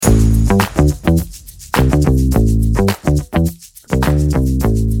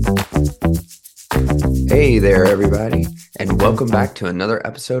Hey there, everybody, and welcome back to another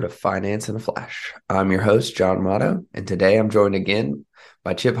episode of Finance in a Flash. I'm your host, John Motto, and today I'm joined again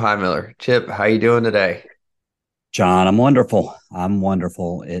by Chip Highmiller. Chip, how you doing today? John, I'm wonderful. I'm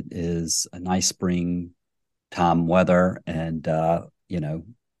wonderful. It is a nice springtime weather, and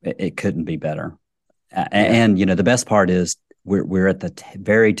it couldn't be better. Yeah. The best part is we're at the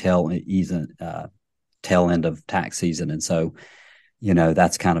very tail end of tax season, and so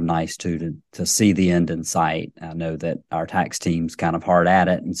that's kind of nice too to see the end in sight. I know that our tax team's kind of hard at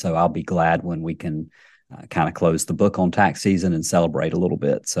it, and so I'll be glad when we can kind of close the book on tax season and celebrate a little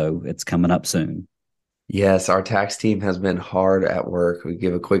bit. So it's coming up soon. Yes, our tax team has been hard at work. We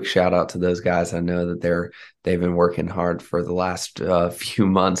give a quick shout out to those guys. I know that they've been working hard for the last few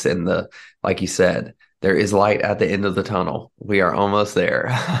months, and like you said, there is light at the end of the tunnel. We are almost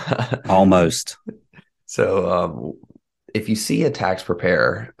there. Almost. So, if you see a tax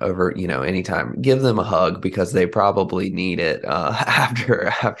preparer over, anytime, give them a hug because they probably need it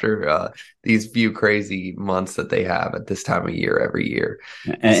after these few crazy months that they have at this time of year every year.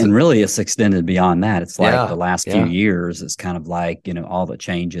 So, And really, it's extended beyond that. It's like the yeah, last few yeah. years, it's kind of like, all the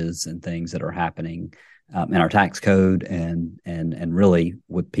changes and things that are happening in our tax code and really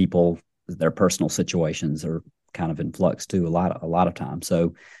with people, their personal situations are kind of in flux too a lot of times.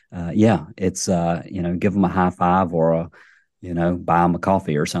 So, yeah, it's, give them a high five or buy them a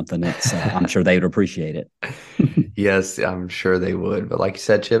coffee or something. It's, I'm sure they would appreciate it. Yes, I'm sure they would. But like you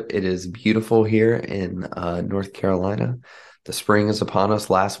said, Chip, it is beautiful here in North Carolina. The spring is upon us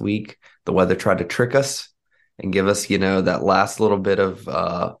last week. The weather tried to trick us and give us, that last little bit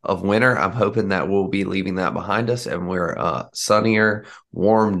of winter. I'm hoping that we'll be leaving that behind us and we're sunnier,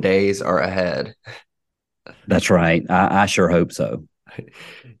 warm days are ahead. That's right. I sure hope so.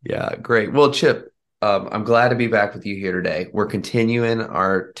 Yeah, great. Well, Chip, I'm glad to be back with you here today. We're continuing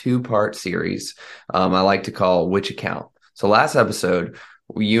our two-part series I like to call Which Account. So last episode,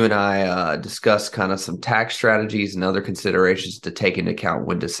 you and I discussed kind of some tax strategies and other considerations to take into account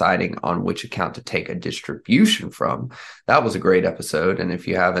when deciding on which account to take a distribution from. That was a great episode. And if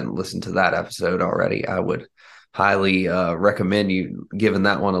you haven't listened to that episode already, I would highly recommend you giving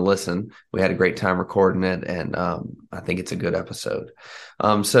that one a listen. We had a great time recording it, and I think it's a good episode.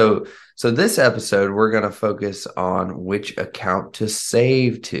 So this episode, we're going to focus on which account to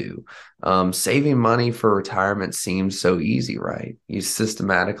save to. Saving money for retirement seems so easy, right? You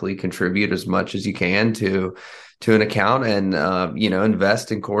systematically contribute as much as you can to an account and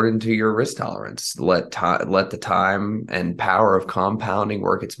invest according to your risk tolerance. Let the time and power of compounding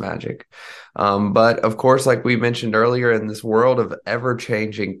work its magic. But of course, like we mentioned earlier, in this world of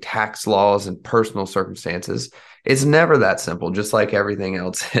ever-changing tax laws and personal circumstances, it's never that simple, just like everything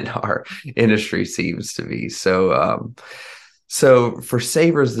else in our industry seems to be. So for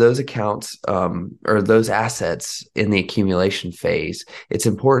savers, those accounts or those assets in the accumulation phase, it's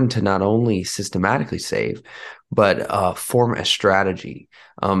important to not only systematically save, but form a strategy.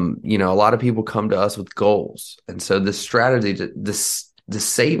 A lot of people come to us with goals, and so this strategy, the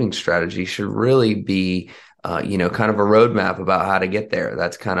saving strategy, should really be, kind of a roadmap about how to get there.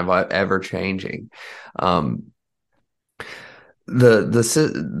 That's kind of ever changing. Um,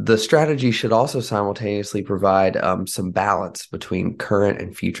 the strategy should also simultaneously provide some balance between current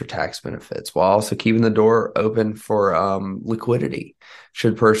and future tax benefits while also keeping the door open for liquidity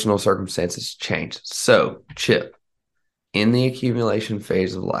should personal circumstances change. So, Chip, in the accumulation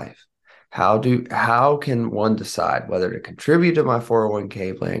phase of life, how can one decide whether to contribute to my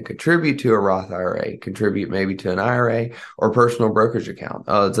 401k plan, contribute to a Roth IRA, contribute maybe to an IRA or personal brokerage account?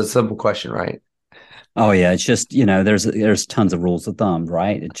 It's a simple question, right? Oh yeah, it's just there's tons of rules of thumb,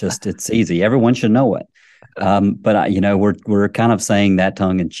 right? It's easy. Everyone should know it. But we're kind of saying that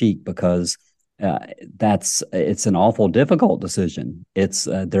tongue in cheek because it's an awful difficult decision. It's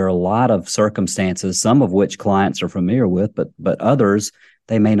there are a lot of circumstances, some of which clients are familiar with, but others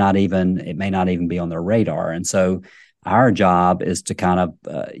it may not even be on their radar. And so our job is to kind of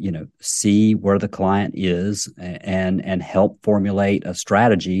see where the client is and help formulate a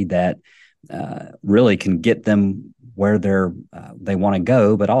strategy that really can get them where they want to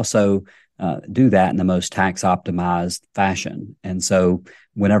go, but also do that in the most tax optimized fashion. And so,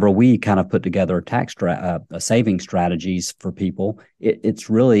 whenever we kind of put together saving strategies for people, it's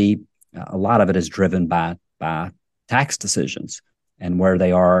really a lot of it is driven by tax decisions and where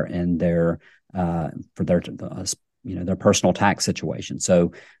they are in for their personal tax situation.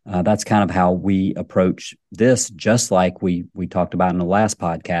 So that's kind of how we approach this, just like we talked about in the last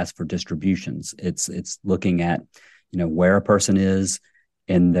podcast for distributions. It's looking at where a person is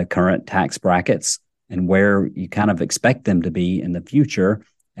in the current tax brackets and where you kind of expect them to be in the future,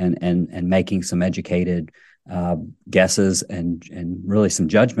 and making some educated guesses and really some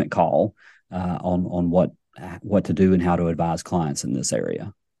judgment call on what to do and how to advise clients in this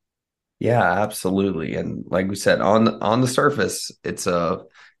area. Yeah, absolutely. And like we said, on the surface, it's a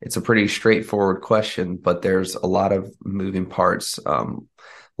pretty straightforward question, but there's a lot of moving parts,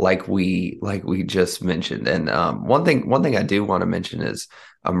 like we just mentioned. And one thing I do want to mention is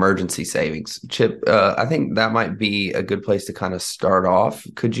emergency savings. Chip, I think that might be a good place to kind of start off.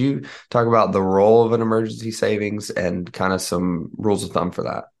 Could you talk about the role of an emergency savings and kind of some rules of thumb for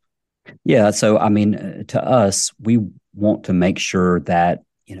that? Yeah. So, I mean, to us, we want to make sure that,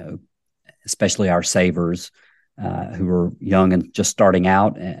 especially our savers who are young and just starting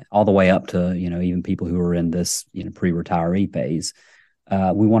out, all the way up to, even people who are in this, pre-retiree phase,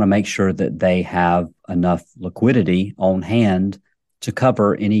 we want to make sure that they have enough liquidity on hand to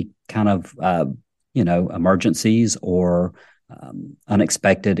cover any kind of, emergencies or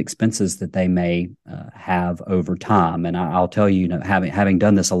unexpected expenses that they may have over time. And I'll tell you, having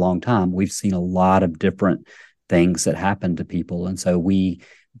done this a long time, we've seen a lot of different things that happen to people. And so we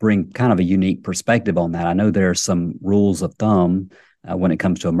bring kind of a unique perspective on that. I know there are some rules of thumb when it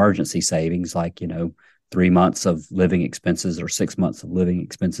comes to emergency savings, like, 3 months of living expenses or 6 months of living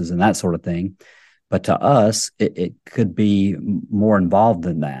expenses and that sort of thing. But to us, it could be more involved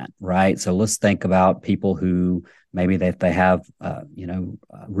than that, right? So let's think about people who maybe if they have,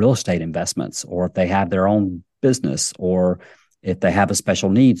 real estate investments, or if they have their own business, or if they have a special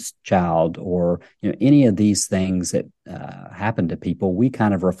needs child, or any of these things that happen to people. We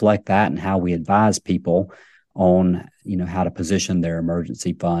kind of reflect that and how we advise people on how to position their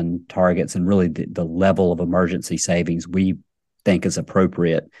emergency fund targets and really the level of emergency savings we think is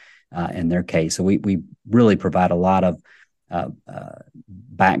appropriate in their case. So we really provide a lot of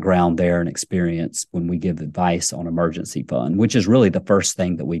background there and experience when we give advice on emergency fund, which is really the first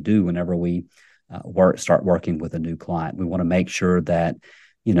thing that we do whenever we start working with a new client. We want to make sure that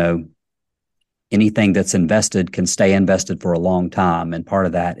anything that's invested can stay invested for a long time, and part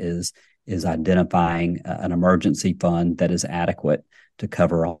of that is identifying an emergency fund that is adequate to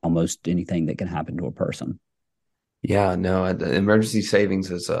cover almost anything that can happen to a person. Yeah, no, the emergency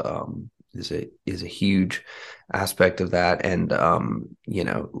savings is a huge aspect of that. And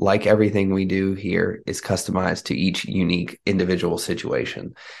like everything we do here is customized to each unique individual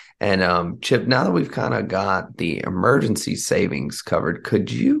situation. And Chip, now that we've kind of got the emergency savings covered,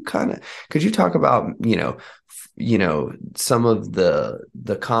 could you talk about, some of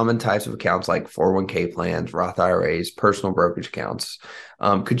the common types of accounts like 401k plans, Roth IRAs, personal brokerage accounts?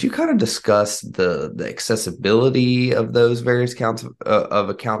 Could you kind of discuss the accessibility of those various accounts of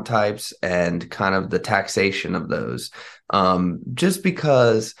account types and kind of the taxation of those? Just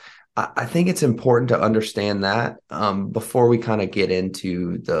because I think it's important to understand that before we kind of get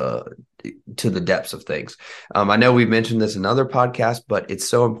into the depths of things. I know we've mentioned this in other podcasts, but it's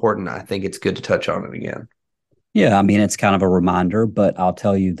so important. I think it's good to touch on it again. Yeah, I mean, it's kind of a reminder, but I'll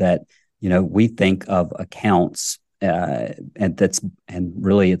tell you that, we think of accounts and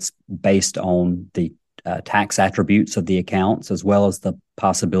really it's based on the tax attributes of the accounts, as well as the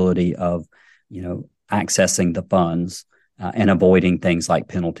possibility of, accessing the funds and avoiding things like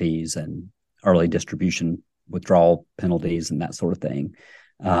penalties and early distribution withdrawal penalties and that sort of thing.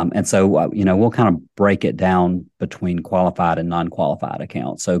 And so, we'll kind of break it down between qualified and non-qualified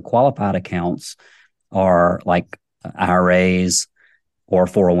accounts. So qualified accounts are like IRAs or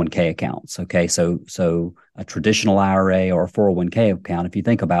 401k accounts. Okay. So a traditional IRA or a 401k account, if you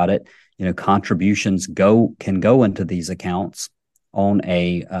think about it, contributions can go into these accounts on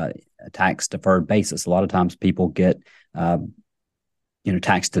a tax deferred basis. A lot of times people get,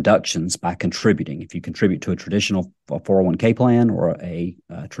 tax deductions by contributing. If you contribute to a traditional 401k plan or a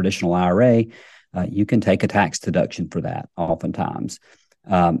traditional IRA, you can take a tax deduction for that oftentimes.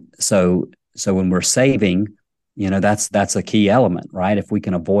 So when we're saving, that's a key element, right? If we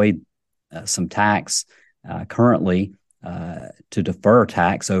can avoid some tax currently to defer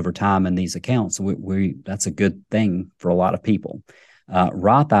tax over time in these accounts, that's a good thing for a lot of people.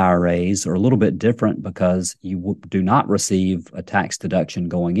 Roth IRAs are a little bit different because you do not receive a tax deduction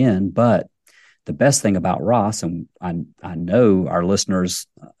going in, but the best thing about Roth, and I know our listeners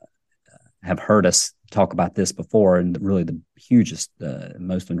have heard us talk about this before, and really the hugest,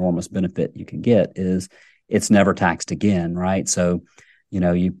 most enormous benefit you can get is it's never taxed again, right? So,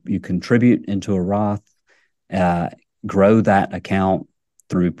 you contribute into a Roth, grow that account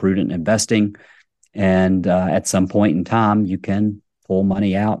through prudent investing, and at some point in time, you can pull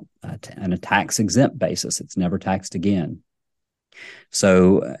money out on a tax-exempt basis. It's never taxed again.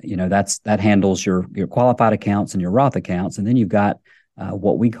 So, that handles your qualified accounts and your Roth accounts, and then you've got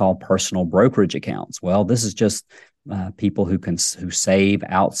what we call personal brokerage accounts. Well, this is just people who save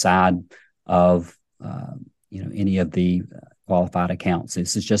outside of any of the qualified accounts.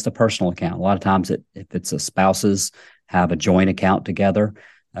 This is just a personal account. A lot of times, if it's a spouses have a joint account together,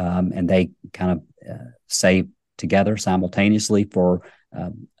 and they kind of save together simultaneously for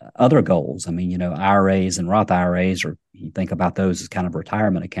other goals. I mean, IRAs and Roth IRAs, or you think about those as kind of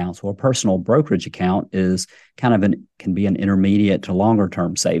retirement accounts. Well, a personal brokerage account is kind of can be an intermediate to longer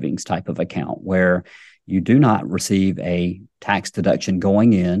term savings type of account where you do not receive a tax deduction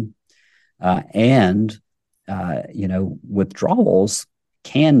going in, and withdrawals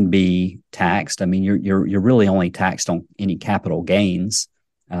can be taxed. I mean, you're really only taxed on any capital gains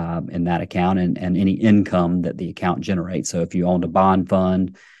in that account and any income that the account generates. So if you owned a bond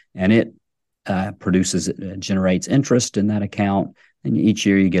fund and it generates interest in that account, and each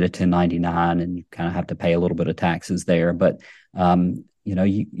year you get a 1099 and you kind of have to pay a little bit of taxes there. But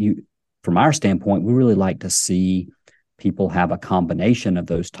you from our standpoint, we really like to see people have a combination of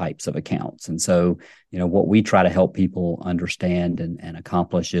those types of accounts. And so, what we try to help people understand and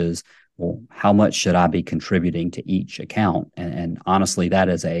accomplish is, well, how much should I be contributing to each account? And honestly, that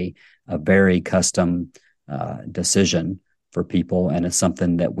is a very custom decision for people. And it's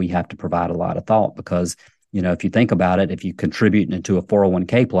something that we have to provide a lot of thought because, if you think about it, if you contribute into a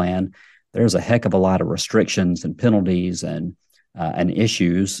 401k plan, there's a heck of a lot of restrictions and penalties and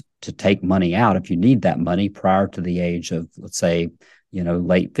issues to take money out if you need that money prior to the age of, let's say,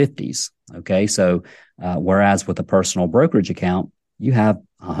 late 50s. Okay. So, whereas with a personal brokerage account, you have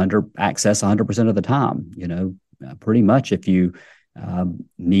access 100% of the time. Pretty much if you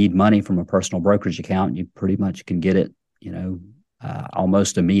need money from a personal brokerage account, you pretty much can get it,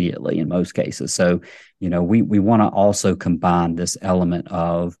 almost immediately in most cases. So, we want to also combine this element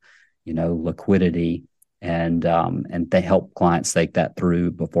of, liquidity and they help clients think that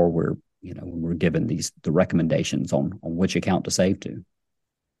through before when we're given the recommendations on which account to save to.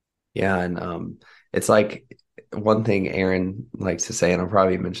 Yeah. And it's like one thing Erin likes to say, and I'll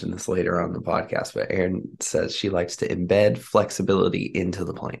probably mention this later on the podcast, but Erin says she likes to embed flexibility into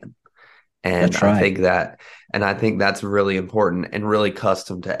the plan. And That's right. I think that's really important and really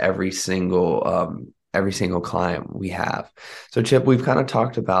custom to every single client we have. So Chip, we've kind of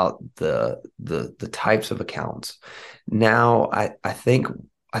talked about the types of accounts. Now, I think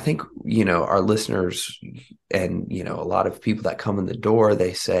our listeners and a lot of people that come in the door,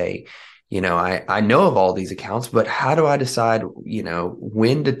 they say, I know of all these accounts, but how do I decide,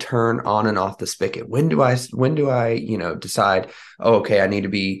 when to turn on and off the spigot? When do I decide, oh, okay, I need to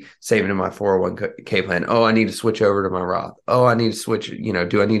be saving in my 401k plan. Oh, I need to switch over to my Roth. Oh, I need to switch,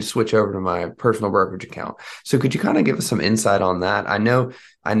 do I need to switch over to my personal brokerage account? So could you kind of give us some insight on that? I know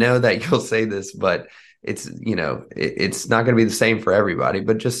that you'll say this, but it's not going to be the same for everybody,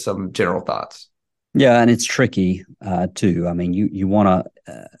 but just some general thoughts. Yeah. And it's tricky too. I mean, you want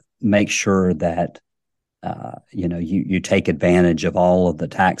to make sure that you take advantage of all of the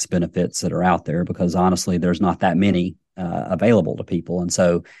tax benefits that are out there, because honestly, there's not that many available to people. And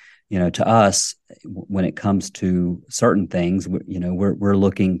so, to us, when it comes to certain things, we're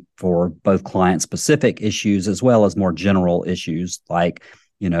looking for both client specific issues as well as more general issues, like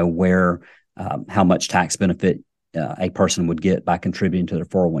where how much tax benefit a person would get by contributing to their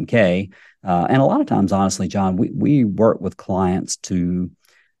 401k. And a lot of times, honestly, John, we work with clients to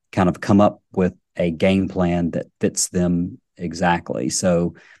kind of come up with a game plan that fits them exactly.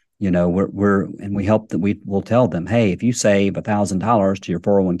 So, we'll tell them, hey, if you save $1,000 to your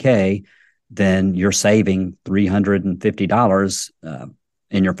 401k, then you're saving $350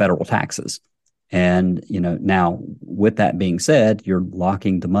 in your federal taxes. And, now with that being said, you're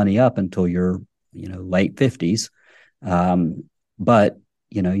locking the money up until your, late 50s. But,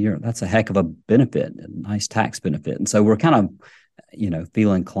 that's a heck of a benefit, a nice tax benefit. And so we're kind of,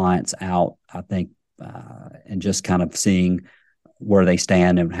 feeling clients out, I think, and just kind of seeing where they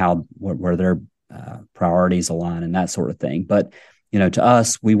stand and where their priorities align and that sort of thing. But, to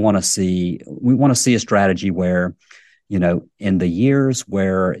us, we want to see a strategy where, in the years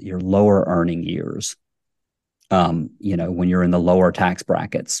where your lower earning years, when you're in the lower tax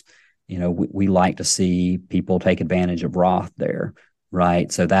brackets, we like to see people take advantage of Roth there,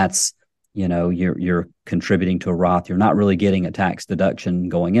 right? So that's, you're contributing to a Roth. You're not really getting a tax deduction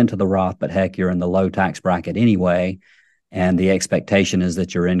going into the Roth, but heck, you're in the low tax bracket anyway. And the expectation is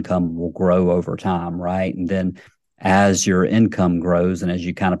that your income will grow over time, right? And then as your income grows and as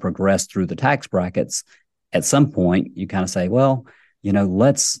you kind of progress through the tax brackets, at some point you kind of say, well,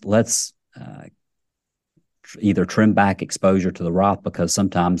 let's either trim back exposure to the Roth, because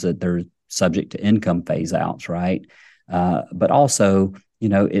sometimes they're subject to income phase outs, right? But also,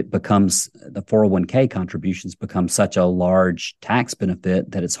 it becomes the 401k contributions become such a large tax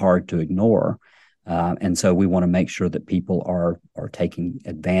benefit that it's hard to ignore. And so we want to make sure that people are taking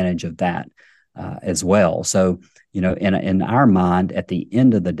advantage of that as well. So, in our mind, at the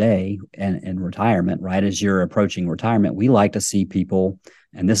end of the day, and in retirement, right, as you're approaching retirement, we like to see people,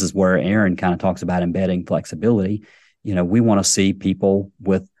 and this is where Aaron kind of talks about embedding flexibility. We want to see people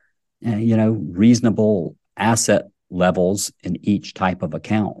with, reasonable asset levels in each type of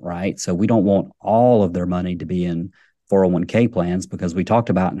account, right? So we don't want all of their money to be in 401k plans, because we talked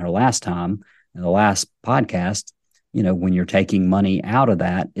about in the last podcast, when you're taking money out of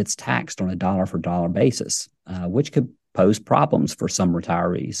that, it's taxed on a dollar for dollar basis, which could pose problems for some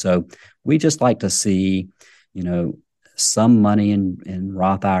retirees. So we just like to see, some money in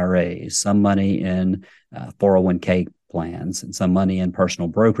Roth IRAs, some money in 401k plans, and some money in personal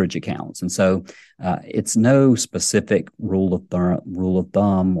brokerage accounts. And so it's no specific rule of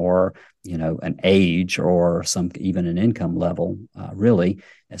thumb or an age or even an income level really,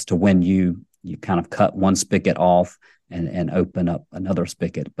 as to when you kind of cut one spigot off and open up another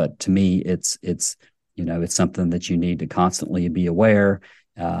spigot. But to me, it's something that you need to constantly be aware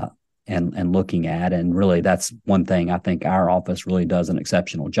and looking at. And really, that's one thing I think our office really does an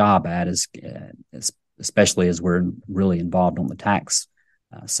exceptional job at, is especially as we're really involved on the tax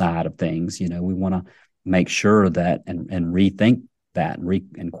side of things. We want to make sure that and rethink that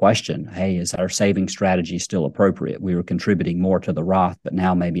and question, hey, is our saving strategy still appropriate? We were contributing more to the Roth, but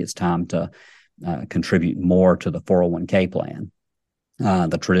now maybe it's time to contribute more to the 401k plan,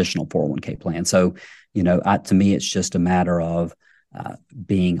 the traditional 401k plan. So, to me, it's just a matter of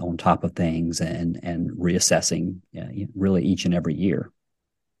being on top of things and reassessing really each and every year.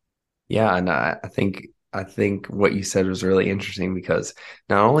 Yeah, and I think what you said was really interesting, because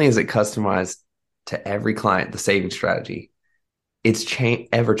not only is it customized to every client, the saving strategy, it's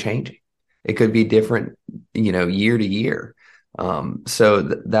ever changing. It could be different, year to year. So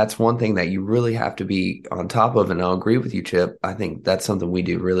that's one thing that you really have to be on top of. And I'll agree with you, Chip. I think that's something we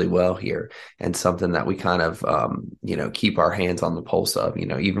do really well here, and something that we kind of, keep our hands on the pulse of.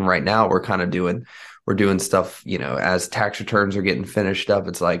 Even right now, we're doing stuff, as tax returns are getting finished up.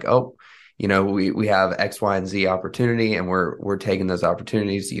 It's like, oh, we have X, Y, and Z opportunity, and we're taking those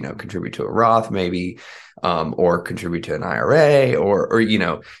opportunities, contribute to a Roth maybe, or contribute to an IRA, or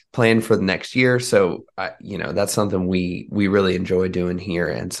plan for the next year. So, that's something we really enjoy doing here,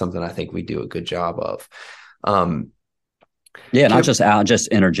 and something I think we do a good job of. Yeah, and I'll just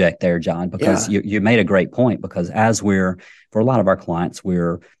interject there, John, because you made a great point. Because for a lot of our clients,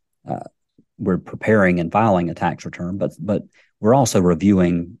 we're preparing and filing a tax return, but we're also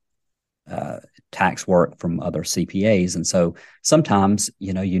reviewing tax work from other CPAs. And so sometimes,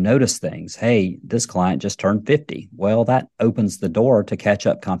 you notice things. Hey, this client just turned 50. Well, that opens the door to catch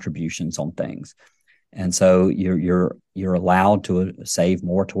up contributions on things. And so you're allowed to save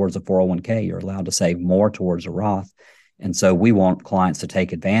more towards a 401k. You're allowed to save more towards a Roth. And so we want clients to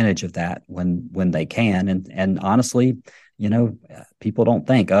take advantage of that when they can. And honestly, people don't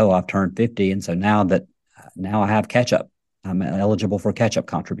think, oh, I've turned 50, and so now I have catch up. I'm eligible for catch-up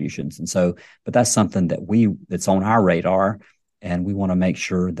contributions. And so, but that's something that's on our radar, and we want to make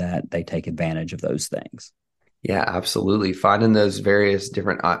sure that they take advantage of those things. Yeah, absolutely. Finding those various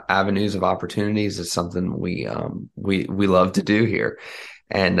different avenues of opportunities is something we love to do here.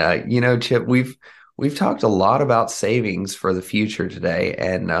 And Chip, we've talked a lot about savings for the future today,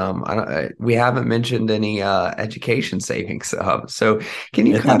 and we haven't mentioned any education savings. So can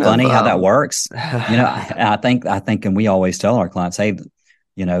you? Isn't that funny how that works? I think, and we always tell our clients, hey,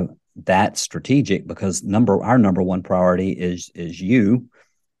 that's strategic, because our number one priority is you,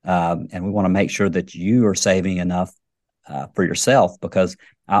 and we want to make sure that you are saving enough for yourself, because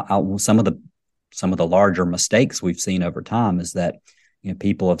some of the larger mistakes we've seen over time is that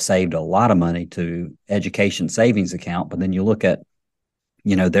people have saved a lot of money to education savings account, but then you look at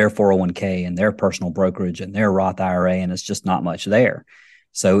their 401k and their personal brokerage and their Roth IRA, and it's just not much there.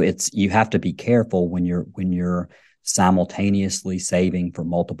 So you have to be careful when you're simultaneously saving for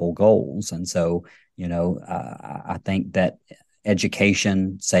multiple goals. And so I think that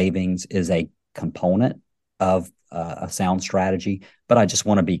education savings is a component of a sound strategy, but I just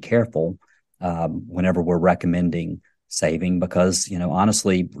want to be careful whenever we're recommending saving, because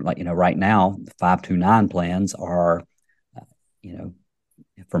honestly, right now, 529 plans are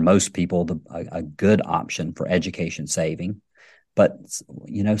for most people a good option for education saving, but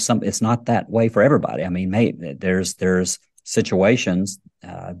it's not that way for everybody. I mean, there's situations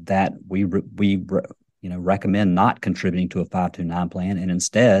that we recommend not contributing to a 529 plan, and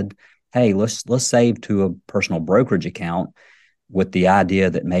instead hey, let's save to a personal brokerage account with the idea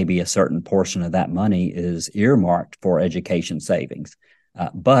that maybe a certain portion of that money is earmarked for education savings.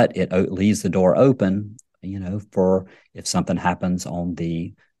 But it leaves the door open, for if something happens on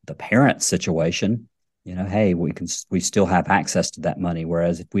the parent situation, hey, we still have access to that money.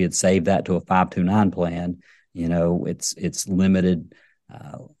 Whereas if we had saved that to a 529 plan, it's limited,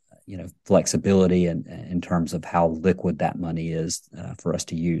 flexibility in terms of how liquid that money is for us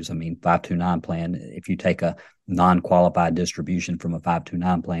to use. I mean, 529 plan, if you take a non-qualified distribution from a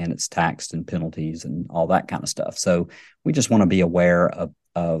 529 plan, it's taxed and penalties and all that kind of stuff. So we just want to be aware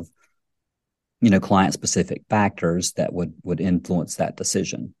of client specific factors that would influence that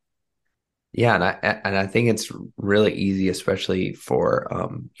decision. Yeah, and I think it's really easy, especially for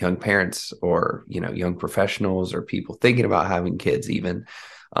young parents or young professionals or people thinking about having kids, even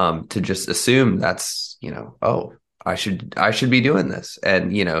to just assume that's oh, I should be doing this,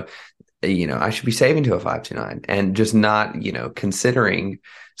 and I should be saving to a 529, and just not considering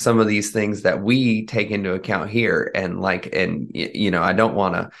some of these things that we take into account here, and I don't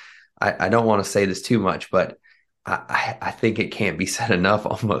want to say this too much, but I think it can't be said enough,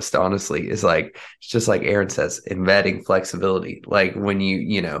 almost honestly, is it's just like Aaron says, embedding flexibility. Like when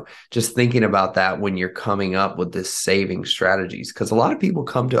just thinking about that when you're coming up with this saving strategies, because a lot of people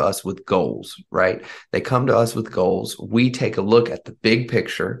come to us with goals, right? They come to us with goals. We take a look at the big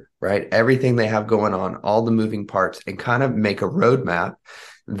picture, right? Everything they have going on, all the moving parts, and kind of make a roadmap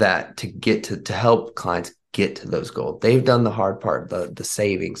that to get to help clients get to those goals. They've done the hard part, the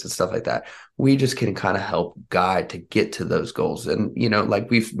savings and stuff like that. We just can kind of help guide to get to those goals. And, like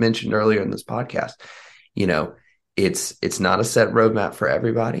we've mentioned earlier in this podcast, it's not a set roadmap for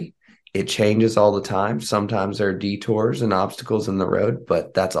everybody. It changes all the time. Sometimes there are detours and obstacles in the road,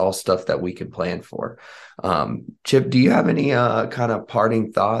 but that's all stuff that we can plan for. Chip, do you have any kind of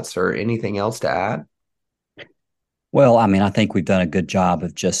parting thoughts or anything else to add? Well, I mean, I think we've done a good job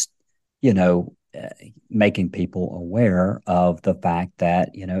of just, making people aware of the fact that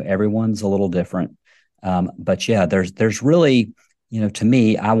everyone's a little different. But yeah, there's really, to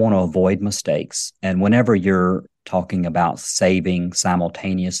me, I want to avoid mistakes. And whenever you're talking about saving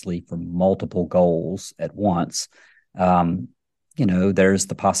simultaneously for multiple goals at once, there's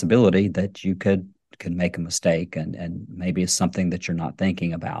the possibility that you could make a mistake, and maybe it's something that you're not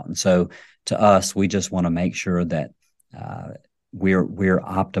thinking about. And so to us, we just want to make sure that we're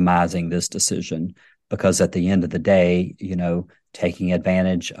optimizing this decision, because at the end of the day, taking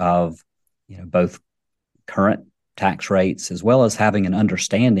advantage of, both current tax rates as well as having an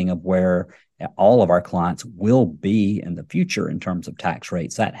understanding of where all of our clients will be in the future in terms of tax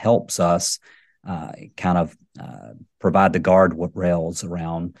rates, that helps us kind of provide the guardrails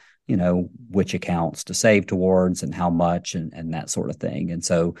around, which accounts to save towards and how much and that sort of thing. And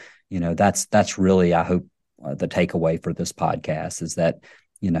so, that's really, I hope, the takeaway for this podcast is that,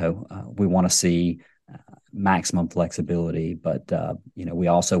 we want to see maximum flexibility, but, we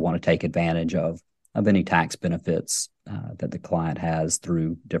also want to take advantage of any tax benefits that the client has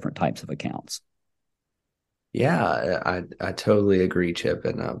through different types of accounts. Yeah, I totally agree, Chip.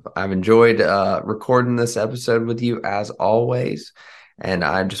 And I've enjoyed recording this episode with you as always. And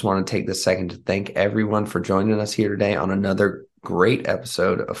I just want to take this second to thank everyone for joining us here today on another great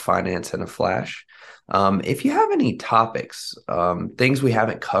episode of Finance in a Flash. If you have any topics, things we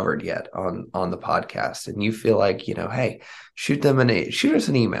haven't covered yet on the podcast, and you feel like, hey, shoot us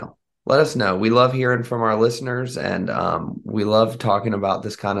an email. Let us know. We love hearing from our listeners, and we love talking about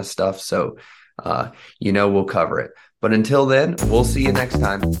this kind of stuff. So, we'll cover it. But until then, we'll see you next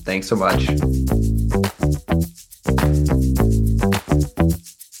time. Thanks so much.